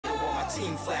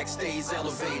team flag stays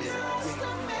elevated.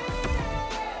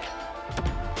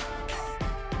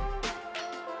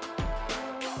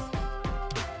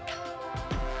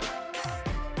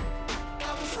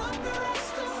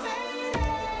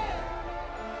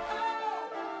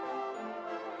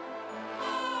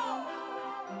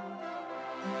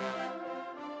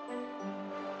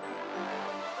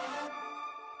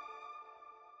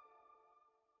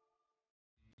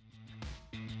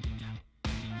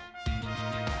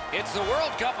 It's the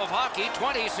World Cup of Hockey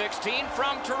 2016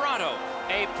 from Toronto.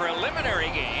 A preliminary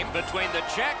game between the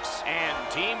Czechs and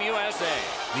Team USA.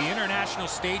 The international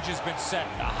stage has been set.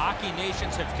 The hockey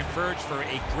nations have converged for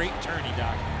a great tourney,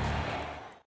 Doc.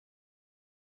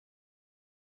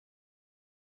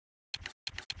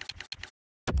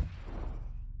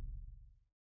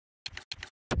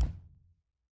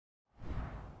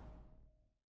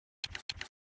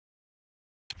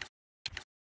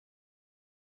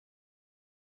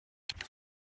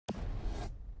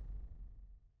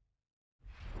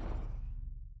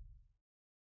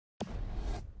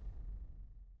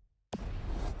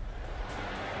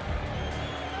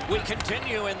 We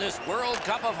continue in this World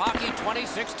Cup of Hockey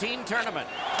 2016 tournament.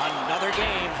 Another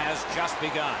game has just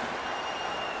begun.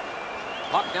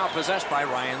 Puck now possessed by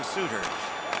Ryan Suter.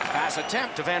 Pass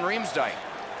attempt to Van Riemsdyk.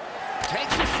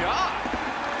 Takes a shot.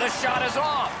 The shot is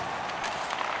off.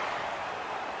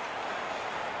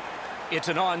 It's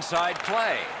an onside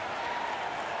play.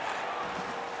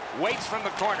 Waits from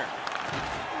the corner.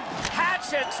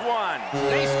 Hatchets one.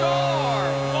 They score.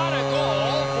 What a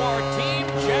goal for Team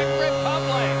Czech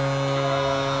Republic.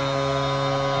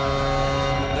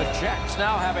 The Czechs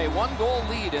now have a one-goal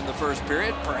lead in the first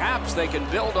period. Perhaps they can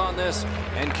build on this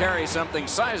and carry something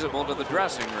sizable to the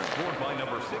dressing room. Scored by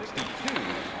number 62,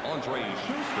 Andre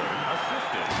Schuster,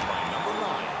 assisted by number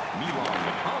 9, Milan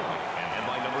Mikhailov, and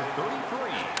by number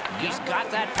 33. He's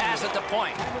got that pass at the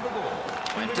point.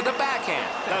 Went to the backhand.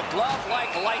 The glove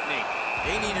like lightning.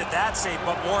 They needed that save,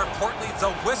 but more importantly, the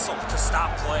whistle to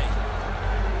stop play.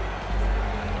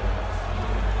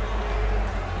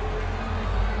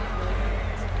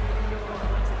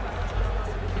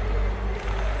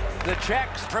 The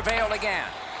Czechs prevail again.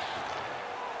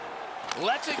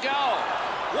 Lets it go.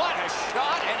 What a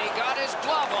shot, and he got his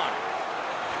glove on it.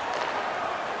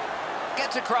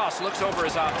 Gets across, looks over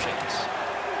his options.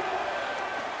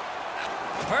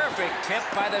 Perfect tip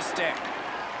by the stick.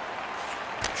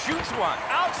 Shoots one.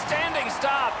 Outstanding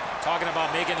stop. Talking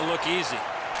about making it look easy.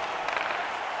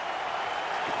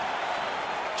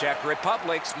 Czech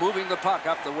Republic's moving the puck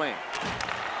up the wing.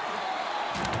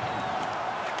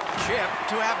 Chip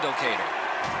to Abdelkader.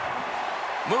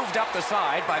 Moved up the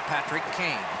side by Patrick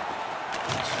Kane.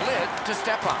 Slid to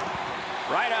Stepan.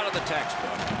 Right out of the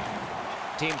textbook.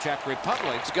 Team Czech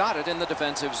Republic's got it in the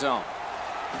defensive zone.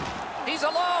 He's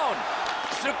alone.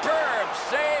 Superb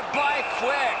save by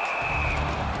Quick.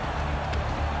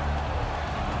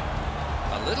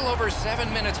 A little over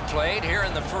 7 minutes played here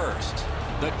in the first.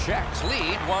 The Czechs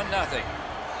lead 1-0.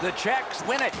 The Czechs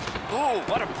win it. Ooh,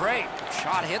 what a break.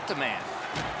 Shot hit the man.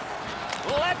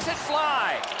 Lets it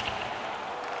fly.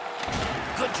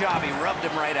 Good job, he rubbed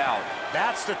him right out.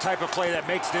 That's the type of play that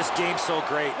makes this game so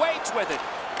great. Waits with it.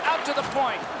 Out to the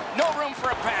point. No room for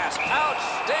a pass.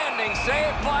 Outstanding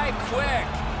save by Quick.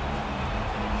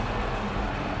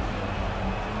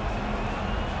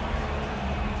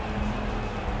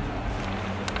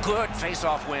 Good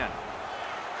face-off win.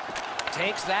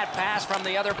 Takes that pass from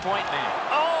the other point man.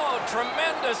 Oh,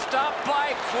 tremendous stop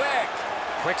by Quick.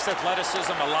 Quick's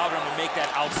athleticism allowed him to make that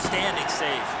outstanding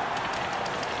save.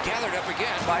 Gathered up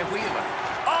again by Wheeler.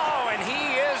 Oh, and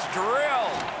he is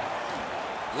drilled.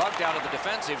 Lugged out of the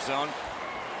defensive zone.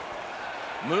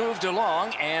 Moved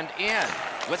along and in.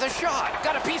 With a shot.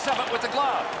 Got a piece of it with the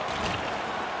glove.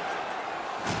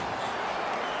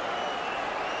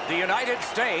 The United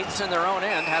States, in their own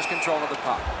end, has control of the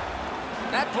puck.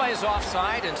 That play is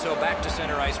offside, and so back to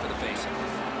center ice for the faceoff.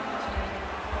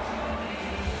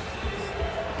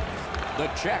 The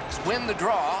Czechs win the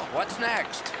draw. What's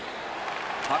next?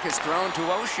 Puck is thrown to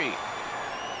Oshie.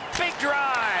 Big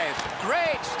drive.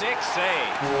 Great stick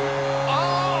save.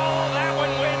 Oh, that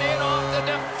one went in off the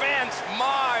defense.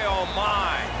 My, oh,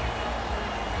 my.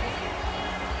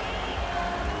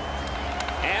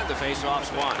 And the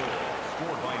faceoff's won.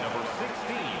 Scored by number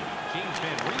 16, James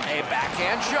Van Riemsdyk. A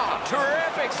backhand shot.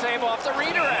 Terrific save off the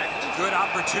redirect. Good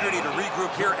opportunity to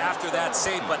regroup here after that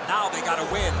save, but now they got to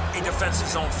win a defensive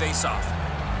zone faceoff.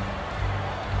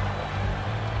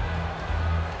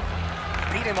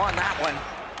 Beat him on that one.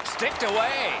 Sticked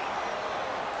away.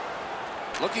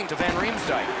 Looking to Van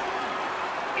Riemsdyk.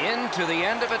 Into the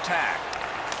end of attack.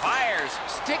 Fires.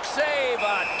 Stick save.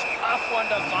 A tough one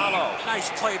to follow. Nice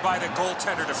play by the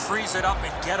goaltender to freeze it up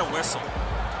and get a whistle.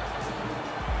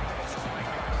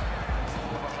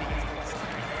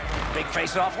 Big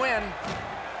face-off win.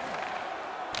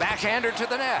 Backhander to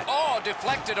the net. Oh,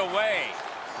 deflected away.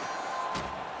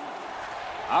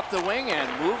 Up the wing and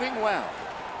moving well.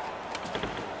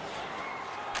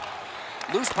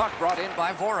 Loose puck brought in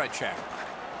by Voracek.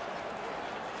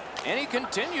 And he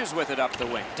continues with it up the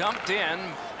wing. Dumped in.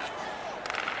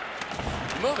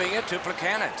 Moving it to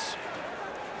Plekanec.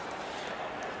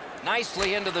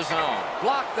 Nicely into the zone.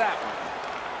 Blocked that one.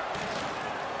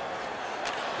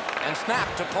 And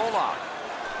snapped to Polak.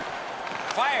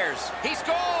 Fires. He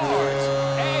scores!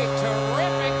 A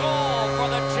terrific goal for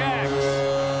the Czechs.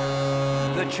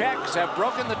 The Czechs have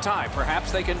broken the tie.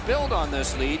 Perhaps they can build on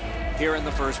this lead here in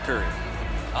the first period.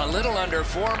 A little under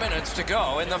 4 minutes to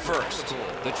go in the first.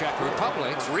 The Czech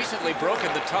Republic's recently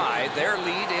broken the tie. Their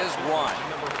lead is 1.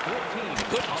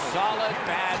 Good, solid,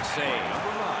 bad save.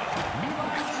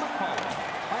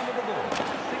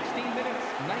 16 minutes,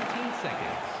 19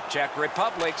 seconds. Czech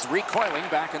Republic's recoiling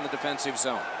back in the defensive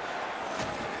zone.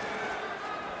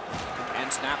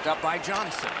 And snapped up by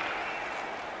Johnson.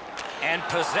 And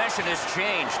possession has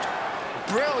changed.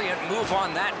 Brilliant move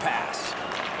on that pass.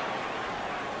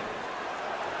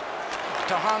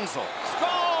 To Hansel.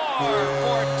 Score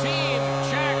for Team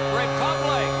Czech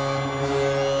Republic.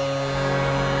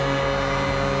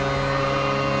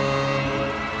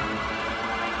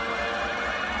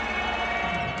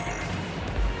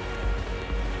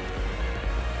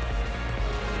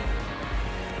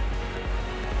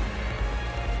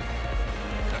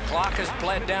 The clock has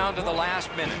bled down to the last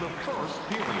minute. In the first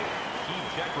period, Team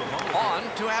Czech Republic On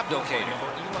to Abdelkader.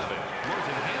 number 11,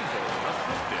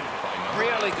 assisted by number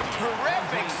Really good,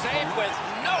 terrific save with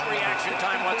no reaction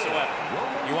time whatsoever.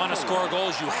 You want to score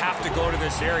goals, you have to go to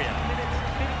this area.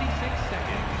 56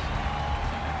 seconds.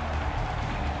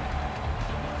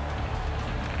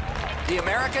 The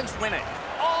Americans win it.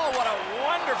 Oh, what a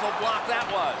wonderful block that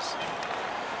was.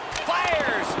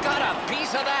 Fires, got a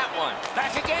piece of that one.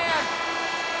 Back again.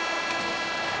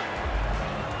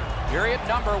 Period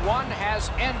number 1 has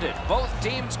ended. Both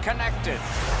teams connected.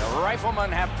 The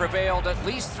Riflemen have prevailed at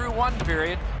least through 1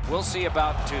 period. We'll see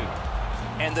about 2.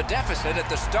 And the deficit at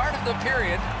the start of the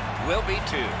period will be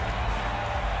 2.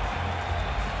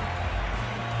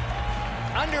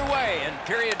 Underway in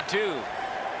period 2.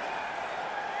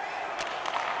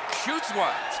 Shoots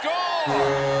one. Score!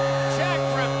 Czech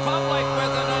Republic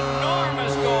with an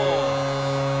enormous goal.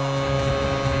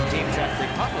 Team Czech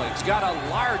Republic's got a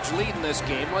large lead in this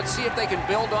game. Let's see if they can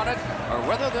build on it or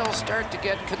whether they'll start to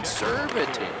get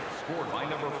conservative. Scored by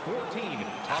number 14.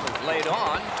 Laid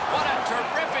on. What a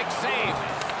terrific save.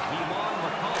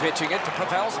 Pitching it to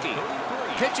Pavelski.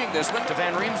 Pitching this one to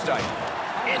Van Riemsdyk.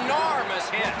 Enormous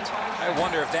hit. I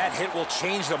wonder if that hit will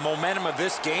change the momentum of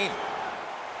this game.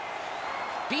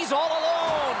 He's all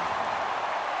alone.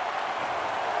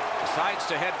 Decides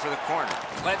to head for the corner.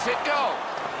 Lets it go.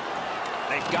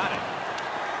 They've got it.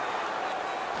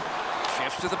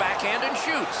 Shifts to the backhand and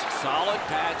shoots. Solid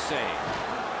pad save.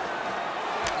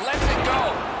 Lets it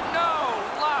go. No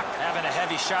luck. Having a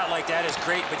heavy shot like that is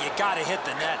great, but you got to hit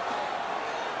the net.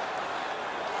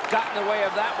 Got in the way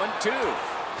of that one, too.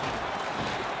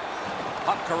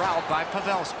 Puck corralled by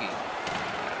Pavelski.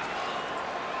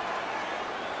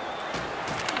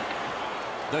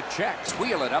 The Czechs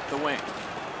wheel it up the wing.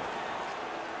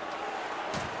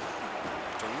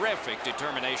 Terrific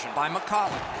determination by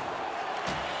McCulloch.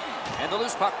 And the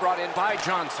loose puck brought in by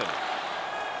Johnson.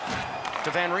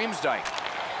 To Van Riemsdyk.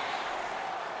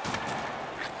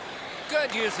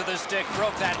 Good use of the stick,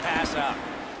 broke that pass up.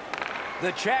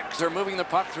 The Czechs are moving the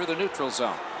puck through the neutral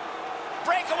zone.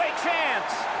 Breakaway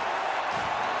chance!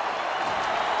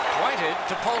 Pointed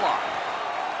to Polak.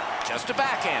 Just a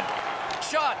backhand.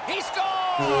 Shot, he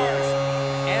scores!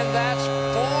 And that's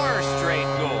 4 straight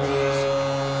goals.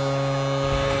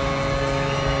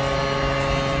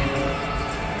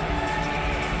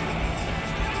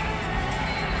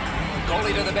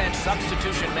 Goalie to the bench,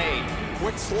 substitution made.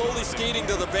 Went slowly skating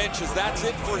to the benches. That's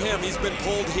it for him. He's been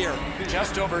pulled here.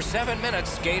 Just over 7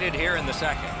 minutes skated here in the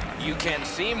second. You can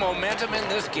see momentum in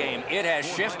this game. It has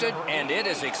shifted, and it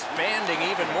is expanding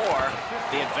even more.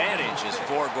 The advantage is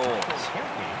 4 goals.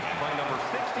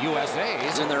 USA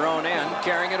is in their own end,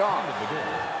 carrying it on.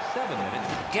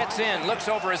 Gets in, looks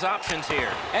over his options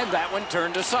here. And that one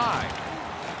turned aside.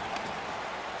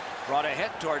 Brought a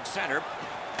hit towards center.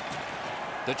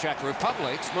 The Czech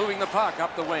Republic's moving the puck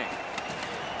up the wing.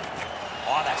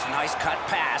 Oh, that's a nice cut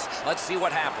pass. Let's see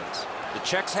what happens. The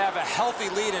Czechs have a healthy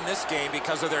lead in this game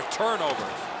because of their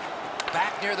turnovers.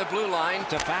 Back near the blue line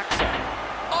to Faxa.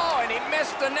 Oh, and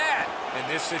the net. In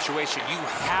this situation, you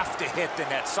have to hit the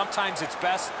net. Sometimes it's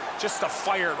best just to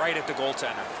fire it right at the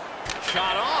goaltender.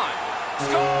 Shot on.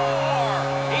 Score!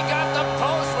 He got the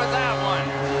post with that one.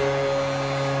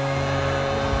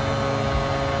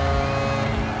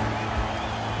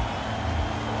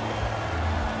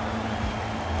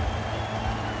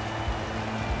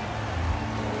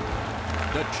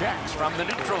 The Czechs from the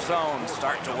neutral zone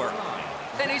start to work.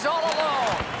 Then he's all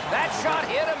alone. That shot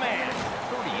hit a man.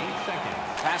 38 seconds.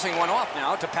 Passing one off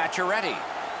now to Pacioretty.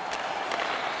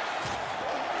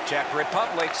 Czech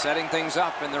Republic setting things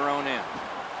up in their own end.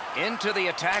 Into the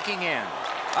attacking end.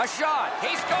 A shot.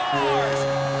 He scores!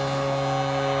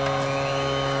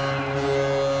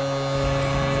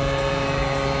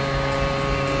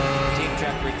 Team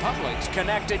Czech Republic's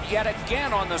connected yet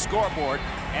again on the scoreboard,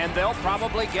 and they'll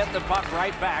probably get the puck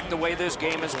right back the way this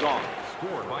game has gone.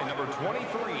 Scored by number 23,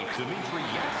 Dmitry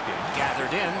Yaskin.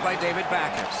 Gathered in by David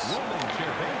Backus. Roman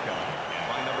Chervenka. And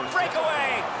by number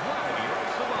Breakaway!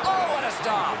 Oh, what a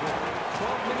stop!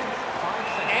 12 minutes, 5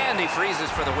 seconds. And he freezes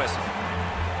for the whistle.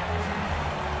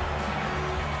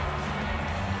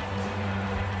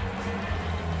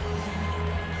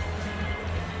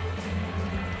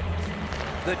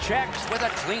 The Czechs with a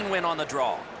clean win on the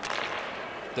draw.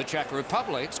 The Czech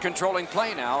Republic's controlling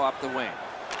play now up the wing.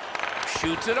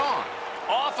 Shoots it on.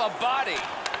 Off a body.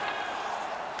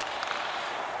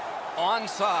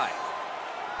 Onside.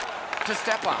 To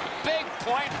step on. Big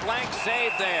point-blank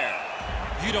save there.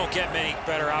 You don't get many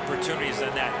better opportunities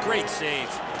than that. Great save.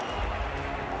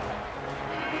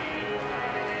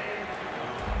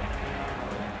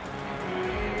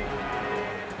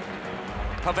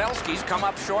 Pavelski's come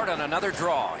up short on another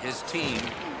draw. His team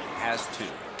has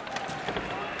two.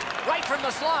 Right from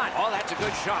the slot. Oh, that's a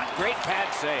good shot. Great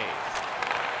pad save.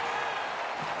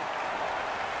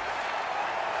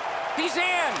 He's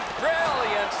in.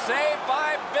 Brilliant save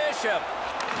by Bishop.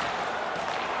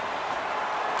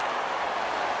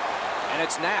 And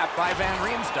it's nabbed by Van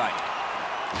Riemsdyk.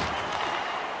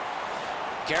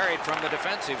 Carried from the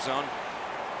defensive zone.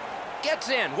 Gets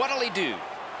in. What'll he do?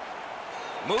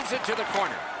 Moves it to the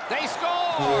corner. They score!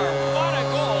 What a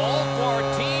goal for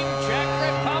Team Czech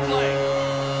Republic.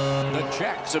 The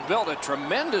Czechs have built a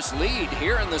tremendous lead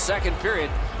here in the second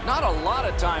period. Not a lot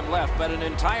of time left, but an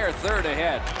entire third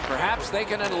ahead. Perhaps they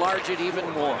can enlarge it even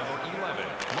more. Number 11,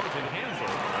 Martin Hansen,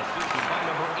 assisted by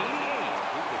number 88.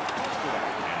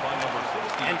 And by number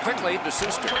 60. And quickly, de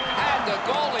Souster had the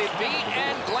goalie beat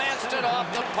and glanced it off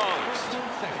the post.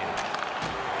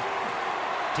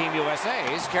 Team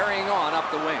USA is carrying on up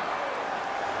the wing.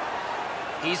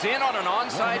 He's in on an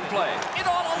onside play. It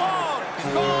all alone.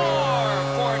 Score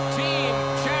for Team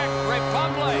Czech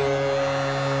Republic.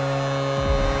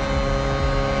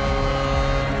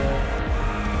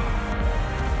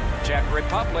 Czech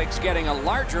Republic's getting a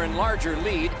larger and larger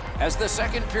lead as the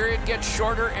second period gets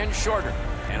shorter and shorter.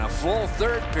 And a full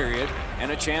third period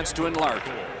and a chance to enlarge.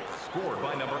 Scored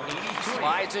by number 83.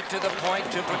 Slides it to the point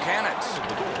to Buchanan.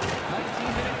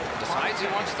 Decides he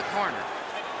wants the corner.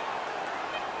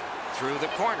 Through the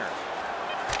corner.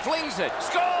 Flings it.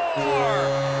 Score!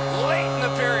 Late in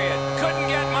the period. Couldn't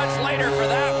get much later for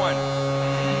that one.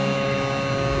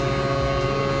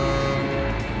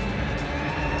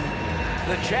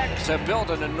 The Czechs have built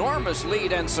an enormous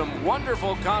lead and some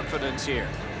wonderful confidence here.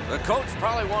 The coach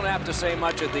probably won't have to say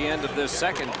much at the end of this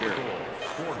second period.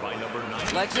 Scored by number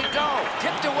 9. Lets it go.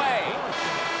 Tipped away.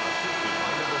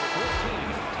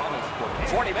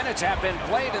 40 minutes have been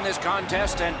played in this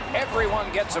contest, and everyone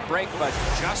gets a break, but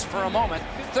just for a moment.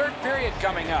 Third period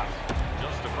coming up.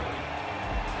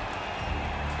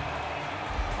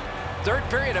 Third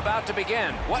period about to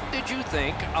begin. What did you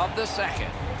think of the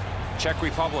second? Czech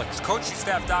Republic's coaching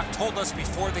staff, Doc, told us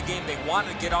before the game they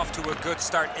wanted to get off to a good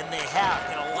start, and they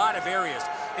have in a lot of areas,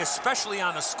 especially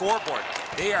on the scoreboard.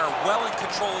 They are well in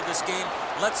control of this game.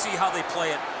 Let's see how they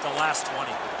play it the last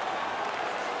 20.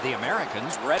 The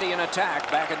Americans ready in attack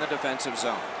back in the defensive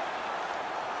zone.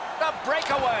 The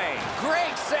breakaway.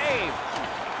 Great save.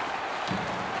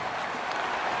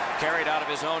 Carried out of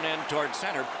his own end toward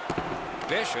center.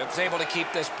 Bishop's able to keep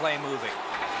this play moving.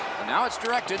 And now it's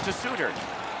directed to Suter.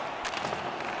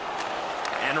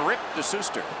 And ripped to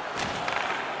Souster.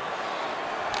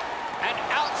 An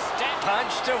outstanding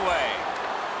punched away.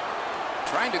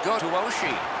 Trying to go to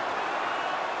Oshie.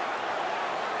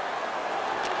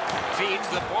 Feeds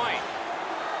the point.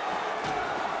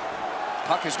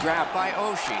 Puck is grabbed by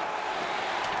Oshie.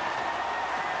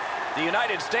 The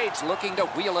United States looking to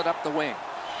wheel it up the wing.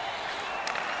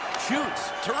 Shoots.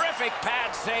 Terrific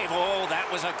pad save. Oh, that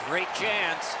was a great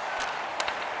chance.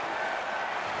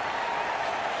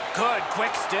 Good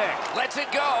quick stick. Lets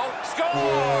it go.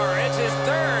 Score! It's his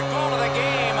third goal of the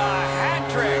game. A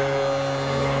hat trick.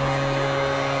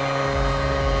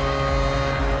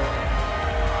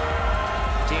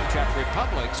 Team Czech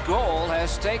Republic's goal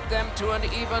has taken them to an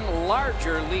even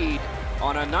larger lead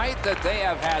on a night that they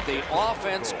have had the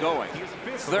offense going.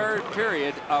 Third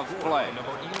period of play.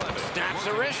 Snaps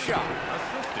a wrist shot.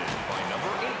 Assisted by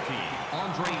number 18,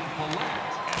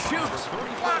 Shoots.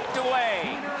 Blocked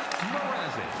away.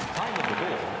 Time of the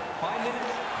goal, 5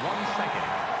 minutes, 1 second.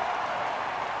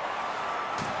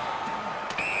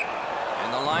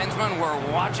 And the linesmen were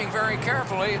watching very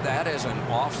carefully. That is an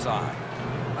offside.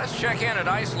 Let's check in at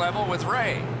ice level with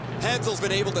Ray. Hansel's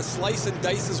been able to slice and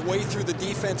dice his way through the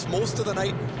defense most of the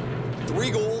night.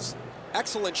 3 goals,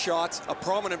 excellent shots, a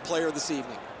prominent player this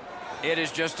evening. It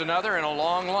is just another in a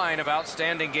long line of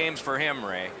outstanding games for him,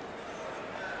 Ray.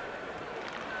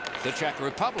 The Czech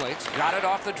Republic's got it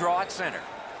off the draw at center.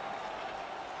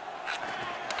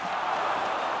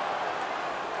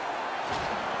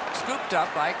 Scooped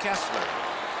up by Kessler.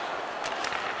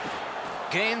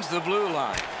 Gains the blue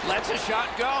line. Lets a shot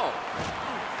go.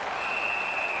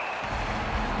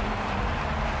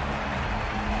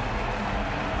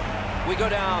 We go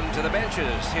down to the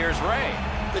benches. Here's Ray.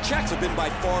 The Czechs have been by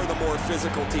far the more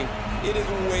physical team. It is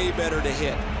way better to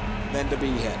hit than to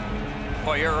be hit.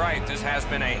 Well, you're right. This has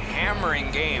been a hammering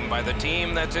game by the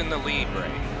team that's in the lead,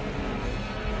 Ray.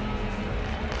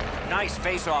 Nice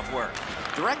face-off work.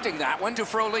 Directing that one to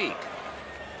Frolik.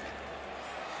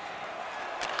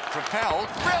 Propelled.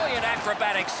 Brilliant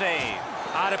acrobatic save.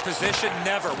 Out of position,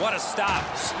 never. What a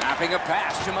stop. Snapping a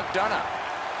pass to McDonough.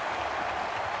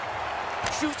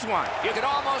 Shoots one. You could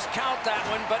almost count that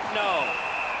one, but no.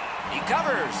 He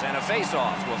covers, and a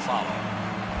face-off will follow.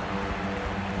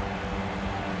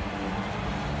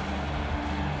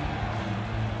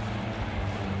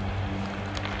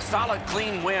 Solid,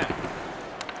 clean win.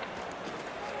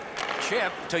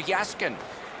 Chip to Yaskin.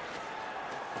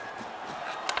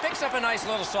 Picks up a nice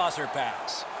little saucer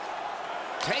pass.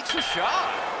 Takes a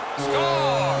shot.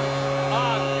 Score!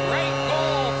 A great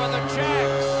goal for the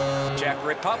Czechs. Czech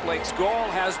Republic's goal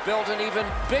has built an even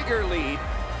bigger lead.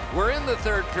 We're in the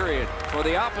third period. For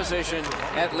the opposition,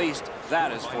 at least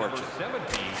that is fortunate.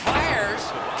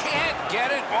 Fires. Can't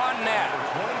get it on net.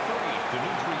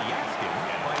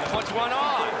 Puts one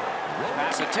on.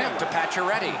 Pass attempt to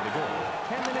Pacioretty.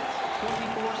 10 minutes,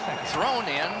 24 seconds. Thrown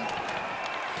in.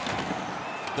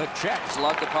 The Czechs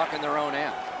love the puck in their own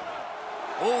end.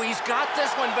 Oh, he's got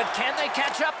this one, but can they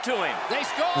catch up to him? They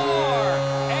score!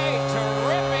 A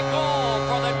terrific goal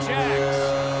for the Czechs.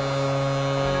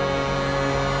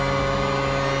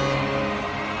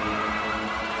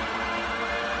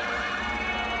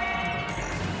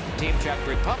 Team Czech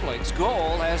Republic's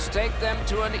goal has taken them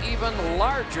to an even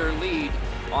larger lead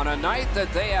on a night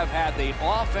that they have had the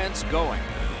offense going.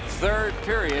 Third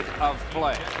period of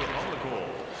play.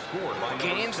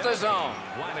 Gains the zone.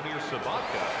 Vladimir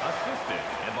Sabatka, assisted,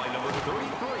 and by number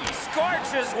 33.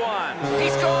 Scorches one. He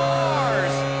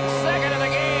scores! Second of the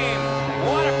game.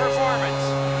 What a performance.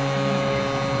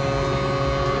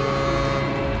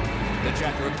 The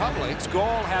Czech Republic's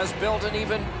goal has built an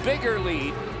even bigger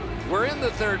lead. We're in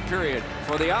the third period.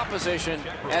 For the opposition,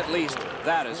 at least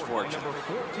that is fortunate. Number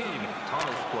 14,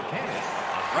 Thomas Placanis.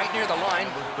 Right near the line.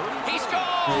 He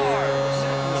scores!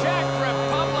 Czech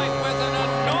Republic with an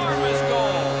enormous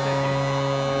goal.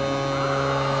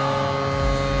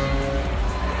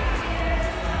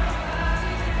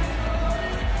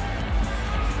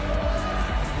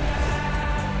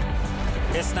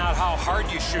 It's not how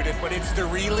hard you shoot it, but it's the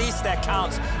release that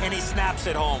counts, and he snaps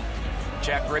it home.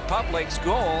 Czech Republic's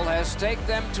goal has taken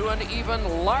them to an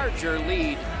even larger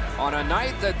lead on a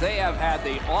night that they have had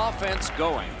the offense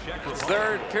going.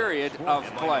 Third period of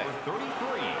play.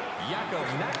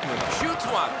 Shoots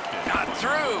one. Not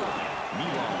through.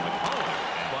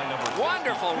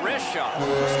 Wonderful wrist shot.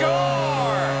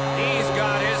 Score! He's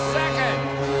got his second.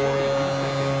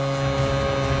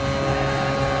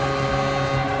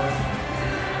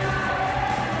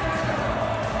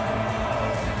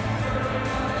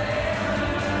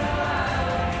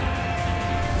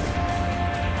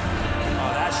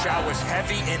 Shot was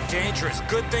heavy and dangerous.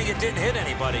 Good thing it didn't hit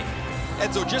anybody.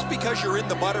 And so just because you're in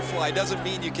the butterfly doesn't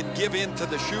mean you can give in to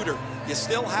the shooter. You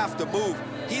still have to move.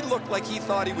 He looked like he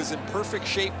thought he was in perfect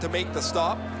shape to make the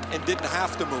stop and didn't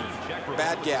have to move.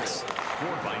 Bad guess.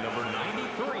 Scored by number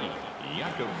 93,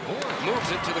 Jakub Voren. Moves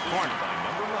it to the corner. By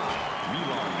number 9,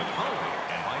 Milan Nikolic.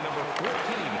 And by number 14,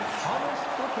 Thomas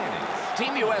Placanis.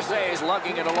 Team USA is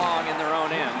lugging it along in their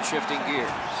own end, shifting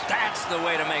gears. That's the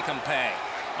way to make them pay.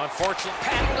 Unfortunately,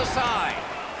 paddled aside.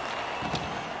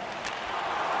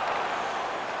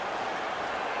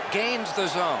 gains the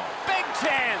zone. Big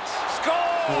chance. Score!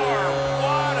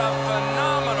 What a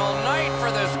phenomenal night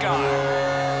for this guy.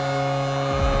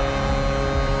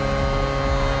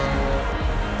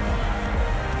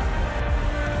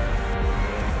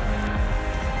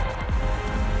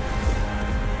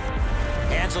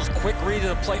 Hansel's quick read of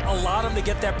the play allowed him to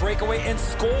get that breakaway and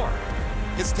score.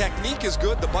 His technique is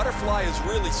good. The butterfly is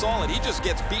really solid. He just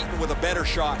gets beaten with a better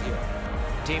shot here.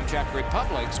 Team Czech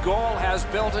Republic's goal has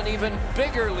built an even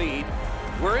bigger lead.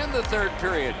 We're in the third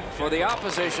period. For the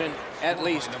opposition, at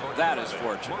least that is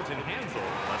fortunate.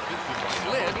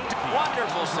 Slid,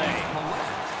 wonderful save.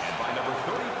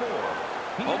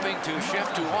 Hoping to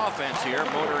shift to offense here,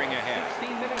 motoring ahead.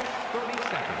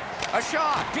 A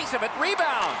shot, piece of it,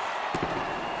 rebound.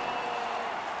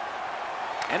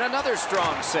 And another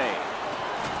strong save.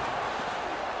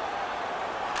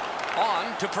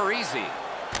 On to Parisi.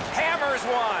 Hammers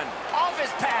one. Off his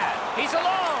pad. He's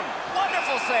alone.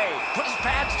 Wonderful save. Put his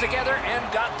pads together and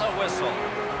got the whistle.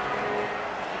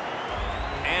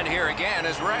 And here again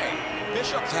is Ray.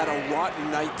 Bishop's had a rotten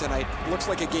night tonight. Looks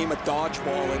like a game of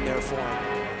dodgeball in there for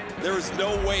him. There is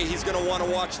no way he's going to want to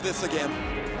watch this again.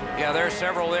 Yeah, there's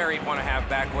several there he'd want to have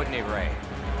back, wouldn't he, Ray?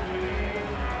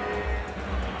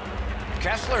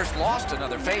 Kessler's lost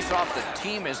another face-off. The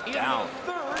team is down.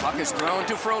 Puck is thrown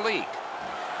to Frolik.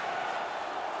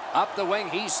 Up the wing,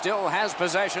 he still has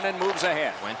possession and moves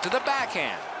ahead. Went to the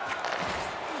backhand.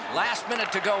 Last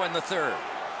minute to go in the third.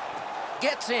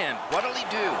 Gets in. What'll he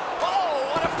do?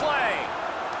 Oh, what a play!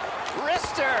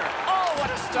 Wrister. Oh, what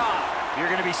a stop. You're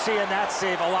going to be seeing that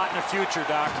save a lot in the future,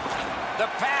 Doc. The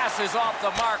pass is off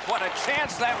the mark. What a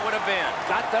chance that would have been.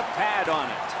 Got the pad on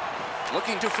it.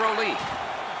 Looking to Frolik.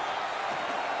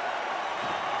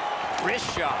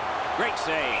 Wrist shot. Great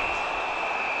save.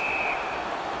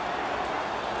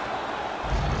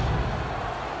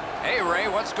 Hey, Ray,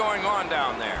 what's going on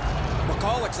down there?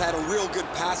 McCulloch's had a real good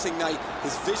passing night.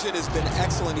 His vision has been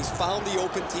excellent. He's found the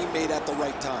open teammate at the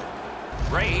right time.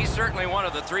 Ray, he's certainly one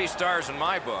of the 3 stars in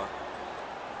my book.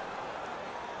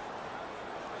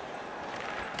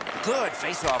 Good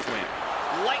face-off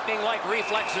win. Lightning-like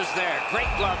reflexes there. Great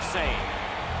glove save.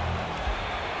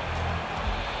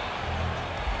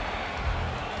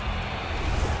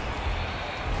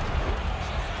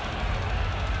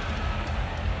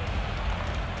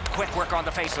 Quick work on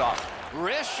the face-off.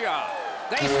 Wrist shot.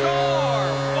 They score!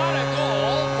 What a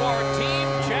goal for Team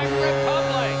Czech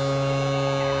Republic!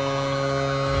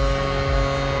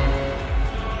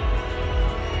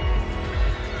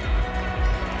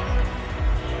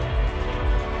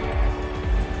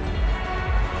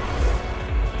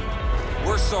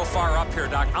 We're so far up here,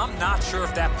 Doc. I'm not sure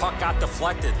if that puck got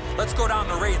deflected. Let's go down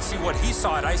to Ray and see what he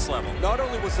saw at ice level. Not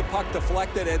only was the puck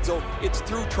deflected, Edzo, it's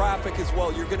through traffic as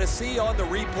well. You're going to see on the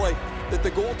replay that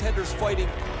the goaltender's fighting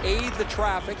the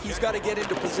traffic. He's got to get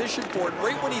into position for it.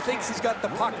 Right when he thinks he's got the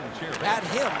puck at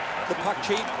him, the puck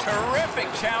changes. Terrific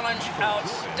challenge.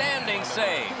 Outstanding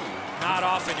save. Not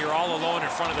often you're all alone in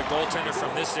front of the goaltender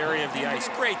from this area of the ice.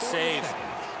 Great save.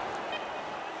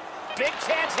 Big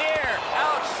chance here.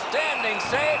 Outstanding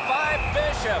save by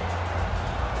Bishop.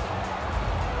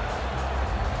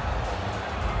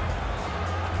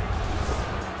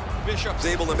 Bishop's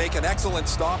able to make an excellent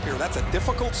stop here. That's a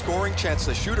difficult scoring chance.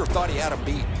 The shooter thought he had him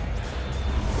beat.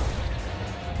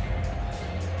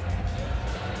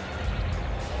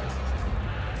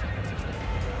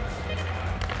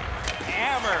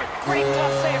 Hammer. Great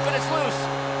glove save, but it's loose.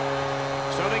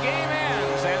 So the game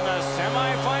ends, and the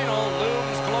semifinal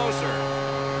looms closer.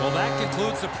 Well, that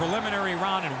concludes the preliminary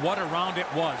round, and what a round it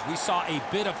was. We saw a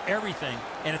bit of everything,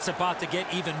 and it's about to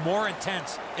get even more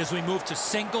intense as we move to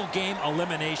single-game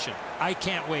elimination. I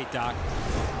can't wait, Doc.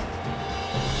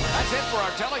 That's it for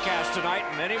our telecast tonight.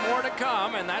 Many more to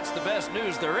come, and that's the best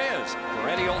news there is. For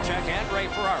Eddie Olczyk and Ray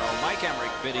Ferraro, Mike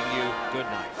Emmerich bidding you good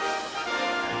night.